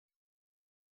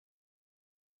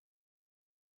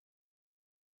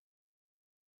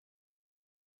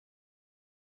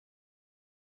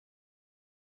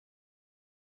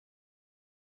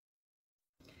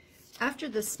After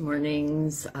this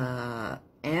morning's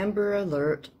Amber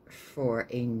Alert for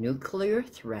a nuclear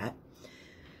threat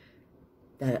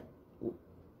that,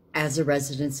 as a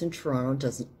resident in Toronto,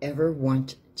 doesn't ever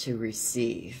want to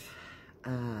receive,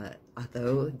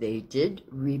 although they did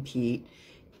repeat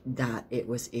that it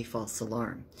was a false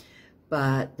alarm.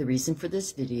 But the reason for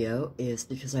this video is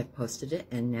because I posted it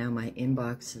and now my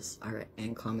inboxes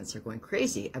and comments are going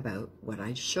crazy about what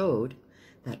I showed,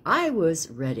 that I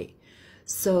was ready.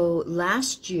 So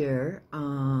last year,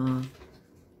 I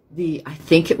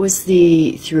think it was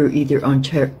through either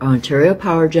Ontario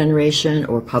Power Generation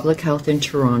or Public Health in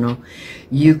Toronto,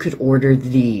 you could order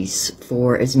these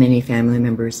for as many family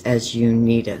members as you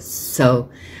needed. So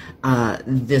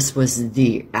this was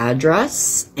the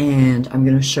address, and I'm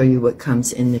going to show you what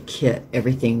comes in the kit.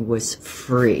 Everything was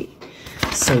free.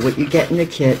 So what you get in the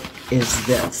kit is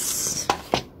this.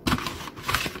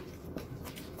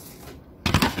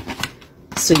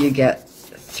 So you get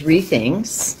 3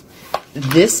 things.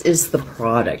 This is the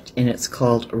product, and it's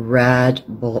called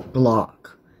RadBlock.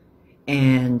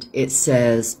 And it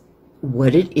says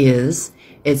what it is.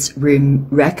 It's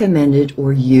recommended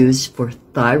or used for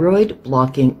thyroid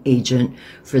blocking agent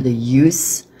for the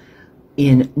use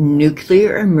in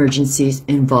nuclear emergencies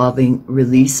involving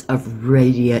release of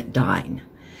radiodine.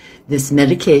 This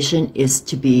medication is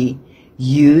to be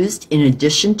used in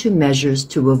addition to measures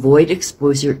to avoid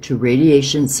exposure to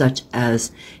radiation such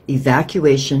as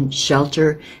evacuation,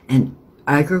 shelter, and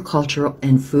agricultural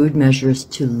and food measures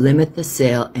to limit the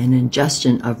sale and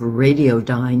ingestion of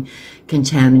radiodine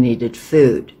contaminated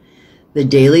food. The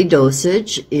daily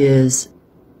dosage is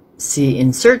see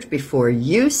insert before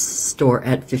use, store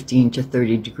at 15 to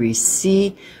 30 degrees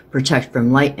C, protect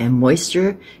from light and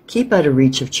moisture, keep out of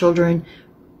reach of children,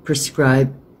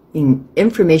 prescribe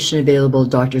information available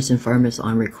doctors and pharmacists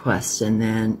on request, and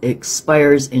then it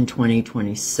expires in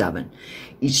 2027.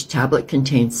 Each tablet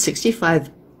contains 65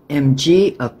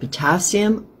 mg of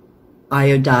potassium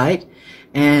iodide,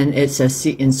 and it says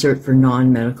see insert for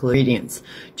non-medical ingredients.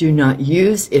 Do not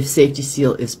use if safety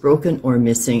seal is broken or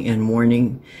missing, and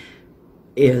warning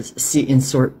is see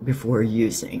insert before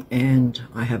using. And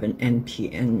I have an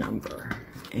NPN number,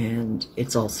 and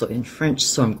it's also in French,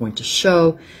 so I'm going to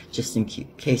show just in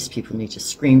case people need to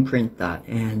screen print that.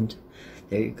 And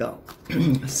there you go.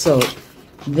 So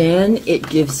then it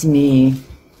gives me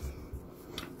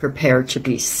prepare to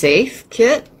be safe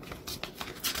kit,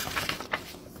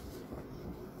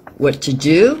 what to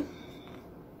do,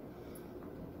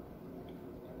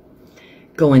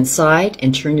 go inside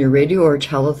and turn your radio or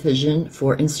television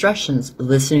for instructions,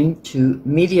 listening to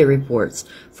media reports,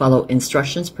 follow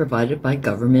instructions provided by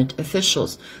government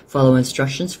officials, follow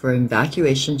instructions for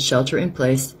evacuation, shelter in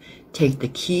place, take the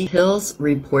key pills,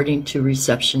 reporting to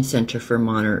reception center for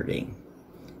monitoring.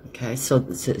 Okay, so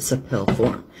it's a pill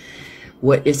form.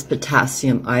 What is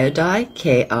potassium iodide?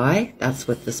 Ki, that's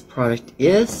what this product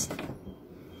is.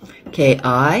 Ki,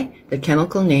 the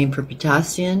chemical name for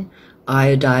potassium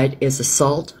iodide, is a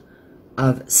salt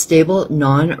of stable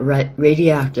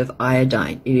non-radioactive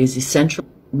iodine. It is essential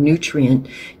nutrient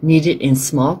needed in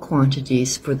small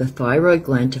quantities for the thyroid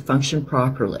gland to function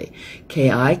properly. Ki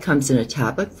comes in a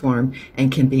tablet form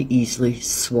and can be easily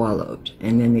swallowed.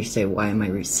 And then they say, why am I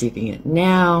receiving it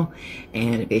now?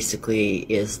 And it basically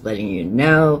is letting you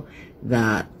know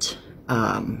that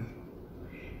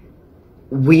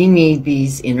we need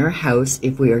these in our house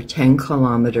if we are 10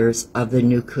 kilometers of the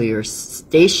nuclear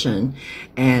station,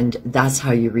 and that's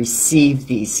how you receive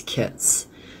these kits.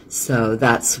 So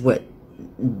that's what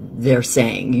they're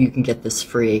saying. You can get this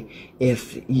free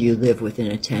if you live within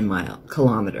a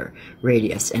 10-kilometer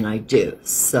radius, and I do.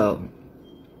 So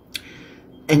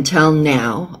until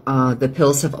now, the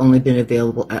pills have only been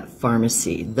available at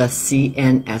pharmacy. The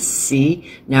CNSC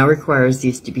now requires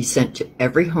these to be sent to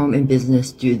every home and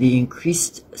business due to the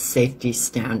increased safety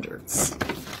standards.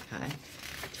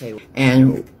 Okay.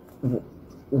 And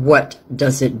what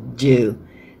does it do?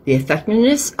 The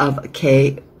effectiveness of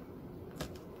Ki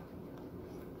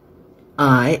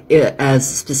as a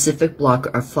specific blocker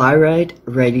of thyroid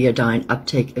radiodine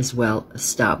uptake is well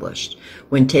established.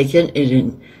 When taken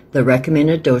in the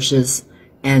recommended doses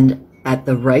and at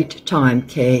the right time,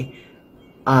 Ki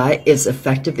is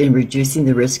effective in reducing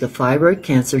the risk of thyroid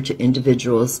cancer to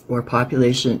individuals or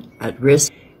population at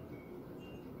risk,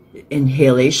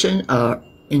 inhalation or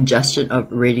ingestion of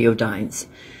radiodines.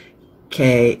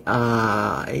 Ki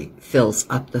fills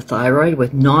up the thyroid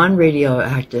with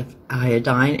non-radioactive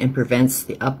iodine and prevents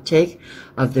the uptake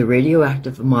of the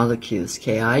radioactive molecules.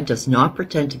 Ki does not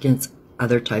protect against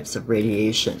other types of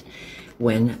radiation.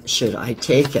 When should I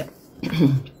take it?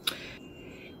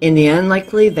 In the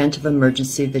unlikely event of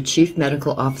emergency, the Chief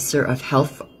Medical Officer of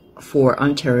Health for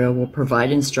Ontario will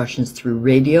provide instructions through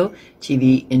radio,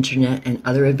 TV, internet, and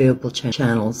other available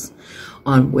channels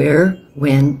on where,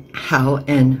 when, how,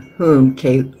 and whom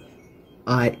KI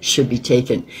should be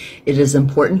taken. It is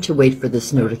important to wait for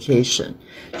this notification.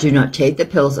 Do not take the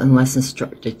pills unless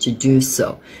instructed to do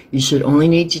so. You should only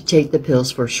need to take the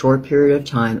pills for a short period of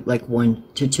time, like 1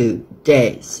 to 2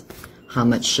 days. How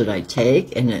much should I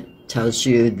take? And it tells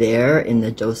you there in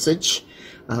the dosage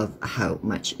of how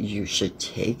much you should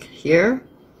take here.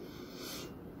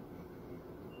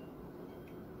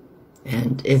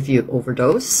 And if you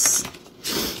overdose,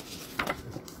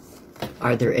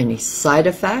 are there any side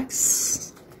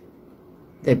effects?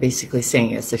 They're basically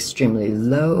saying it's extremely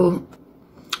low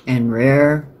and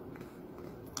rare.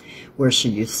 Where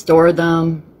should you store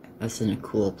them? As in a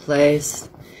cool place.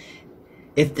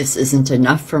 If this isn't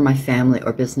enough for my family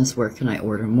or business, where can I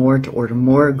order more? To order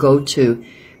more, go to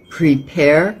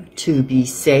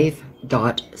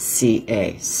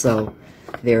preparetobesafe.ca. So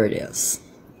there it is,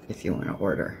 if you want to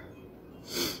order.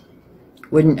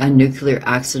 Wouldn't a nuclear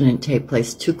accident take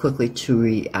place too quickly to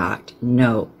react?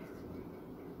 No.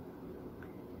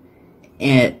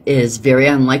 It is very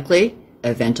unlikely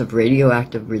event of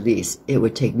radioactive release. It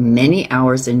would take many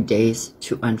hours and days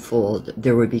to unfold.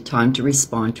 There would be time to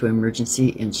respond to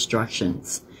emergency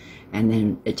instructions. And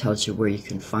then it tells you where you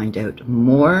can find out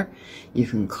more. You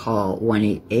can call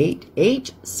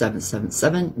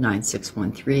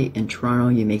 1-888-777-9613. In Toronto,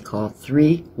 you may call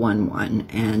 311.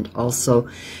 And also,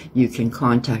 you can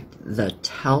contact the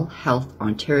Telehealth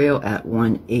Ontario at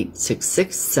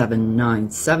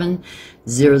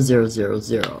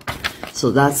 1-866-797-0000.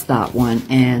 So that's that one.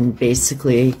 And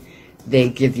basically, they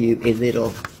give you a little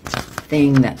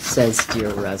thing that says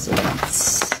Dear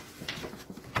Residents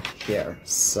here.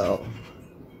 So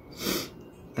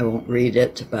I won't read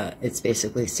it, but it's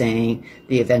basically saying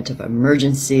the event of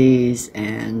emergencies,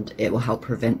 and it will help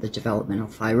prevent the development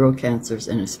of thyroid cancers,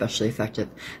 and especially effective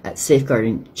at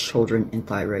safeguarding children in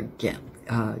thyroid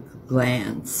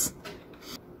glands.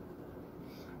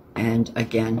 And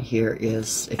again, here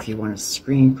is, if you want to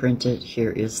screen print it,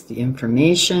 here is the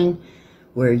information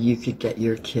where you could get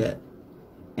your kit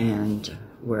and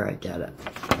where I get it.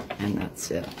 And that's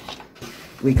it.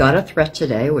 We got a threat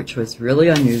today, which was really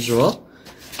unusual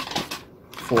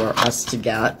for us to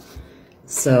get.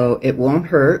 So it won't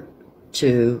hurt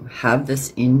to have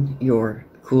this in your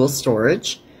cool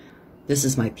storage. This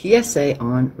is my PSA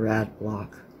on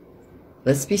RadBlock.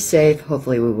 Let's be safe.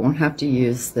 Hopefully we won't have to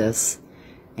use this.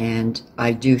 And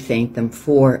I do thank them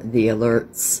for the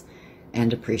alerts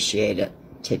and appreciate it.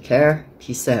 Take care.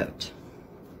 Peace out.